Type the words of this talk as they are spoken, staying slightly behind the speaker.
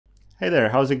Hey there,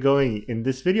 how's it going? In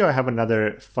this video, I have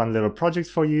another fun little project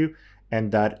for you,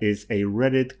 and that is a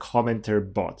Reddit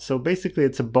commenter bot. So basically,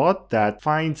 it's a bot that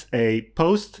finds a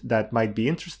post that might be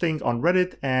interesting on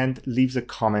Reddit and leaves a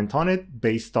comment on it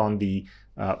based on the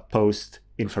post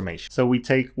information. So we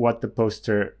take what the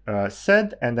poster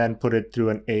said and then put it through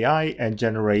an AI and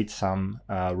generate some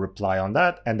reply on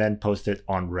that and then post it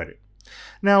on Reddit.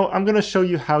 Now, I'm going to show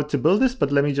you how to build this,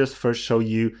 but let me just first show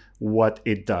you what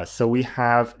it does. So we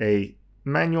have a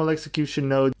manual execution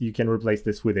node. You can replace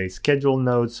this with a schedule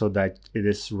node so that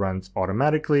this runs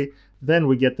automatically. Then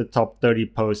we get the top 30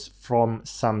 posts from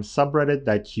some subreddit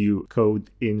that you code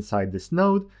inside this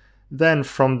node. Then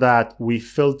from that, we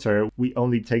filter. We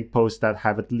only take posts that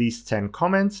have at least 10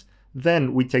 comments.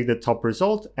 Then we take the top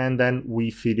result and then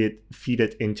we feed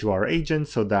it into our agent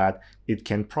so that it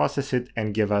can process it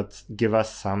and give us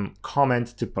some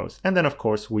comments to post. And then of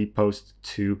course we post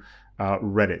to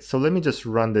Reddit. So let me just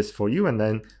run this for you and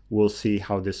then we'll see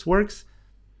how this works.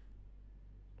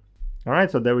 All right,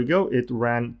 so there we go. It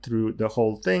ran through the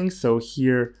whole thing. So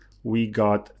here we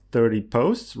got 30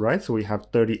 posts, right? So we have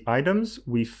 30 items.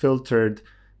 We filtered,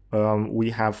 we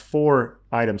have 4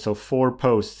 items, so 4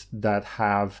 posts that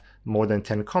have more than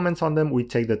 10 comments on them. We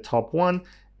take the top one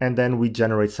and then we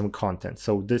generate some content.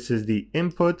 So this is the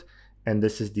input and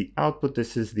this is the output.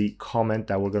 This is the comment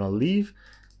that we're going to leave.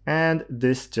 And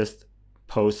this just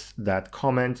posts that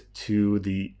comment to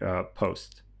the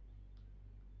post.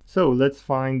 So let's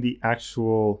find the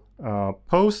actual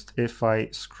post. If I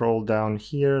scroll down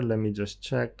here, let me just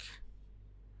check.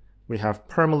 We have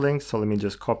permalinks, so let me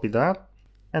just copy that.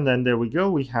 And then there we go.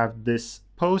 We have this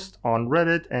post on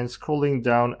Reddit, and scrolling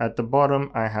down at the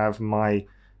bottom, I have my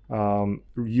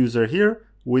user here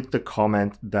with the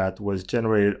comment that was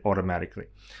generated automatically.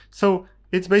 So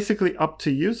it's basically up to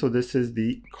you. So this is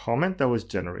the comment that was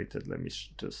generated. Let me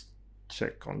just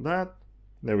check on that.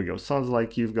 There we go. Sounds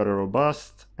like you've got a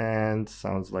robust and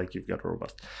sounds like you've got a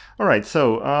robust. All right.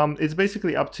 So it's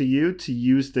basically up to you to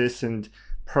use this and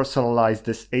personalize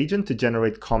this agent to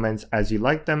generate comments as you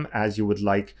like them, as you would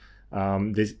like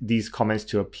these comments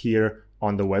to appear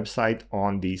on the website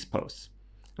on these posts.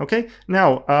 Okay,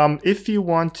 now if you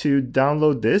want to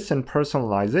download this and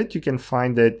personalize it, you can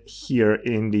find it here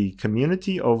in the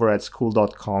community over at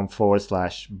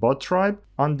school.com/bottribe.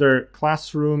 Under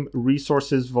Classroom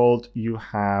Resources Vault, you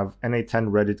have N8N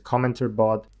Reddit commenter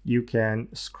bot. You can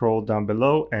scroll down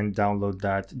below and download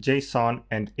that JSON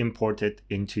and import it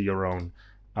into your own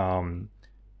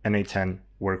N8N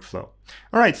workflow.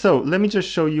 All right, so let me just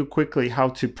show you quickly how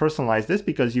to personalize this,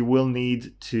 because you will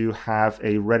need to have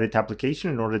a Reddit application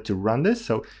in order to run this.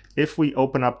 So if we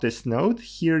open up this node,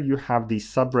 here you have the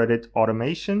subreddit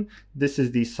automation. This is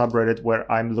the subreddit where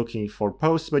I'm looking for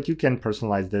posts, but you can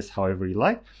personalize this however you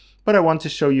like. But I want to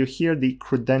show you here the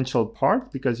credential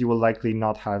part, because you will likely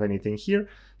not have anything here.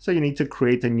 So you need to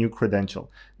create a new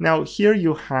credential. Now here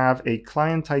you have a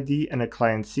client ID and a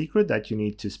client secret that you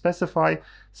need to specify.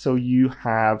 So you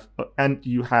have an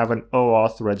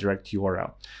OAuth redirect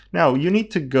URL. Now you need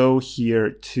to go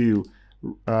here to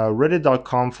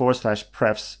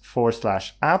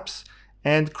reddit.com/prefs/apps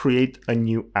and create a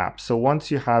new app. So once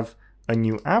you have a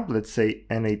new app, let's say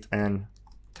N8N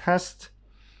test,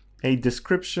 a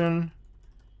description,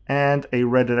 and a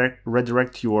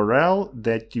redirect URL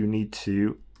that you need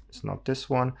to, it's not this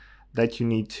one, that you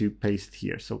need to paste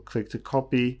here. So click to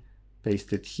copy,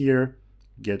 paste it here,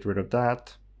 get rid of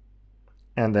that,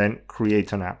 and then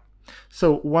create an app.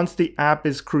 So once the app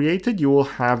is created, you will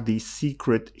have the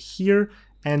secret here,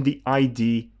 and the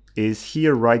ID is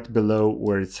here right below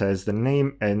where it says the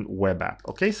name and web app.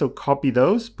 Okay, so copy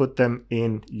those, put them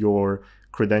in your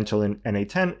credential in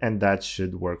N8N, and that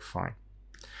should work fine.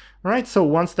 All right, so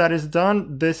once that is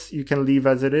done, this you can leave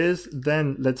as it is.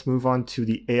 Then let's move on to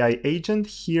the AI agent.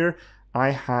 Here I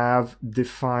have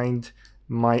defined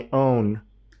my own,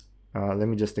 let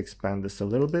me just expand this a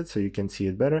little bit so you can see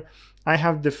it better. I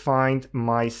have defined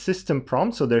my system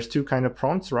prompt. So there's 2 kind of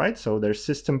prompts, right? So there's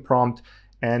system prompt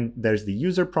and there's the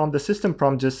user prompt. The system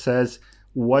prompt just says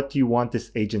what you want this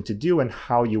agent to do and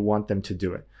how you want them to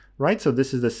do it, right? So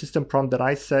this is the system prompt that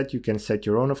I set. You can set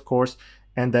your own, of course.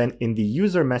 And then in the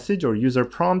user message or user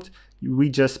prompt, we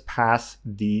just pass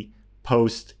the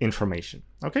post information.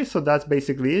 Okay, so that's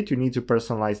basically it. You need to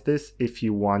personalize this if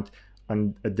you want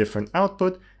a different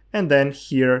output. And then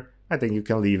here, I think you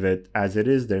can leave it as it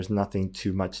is. There's nothing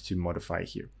too much to modify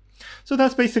here. So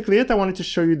that's basically it. I wanted to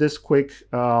show you this quick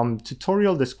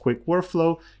tutorial, this quick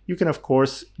workflow. You can, of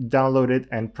course, download it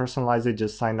and personalize it.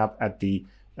 Just sign up at the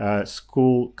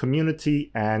school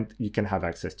community and you can have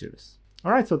access to this.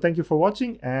 All right, so thank you for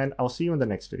watching and I'll see you in the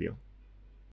next video.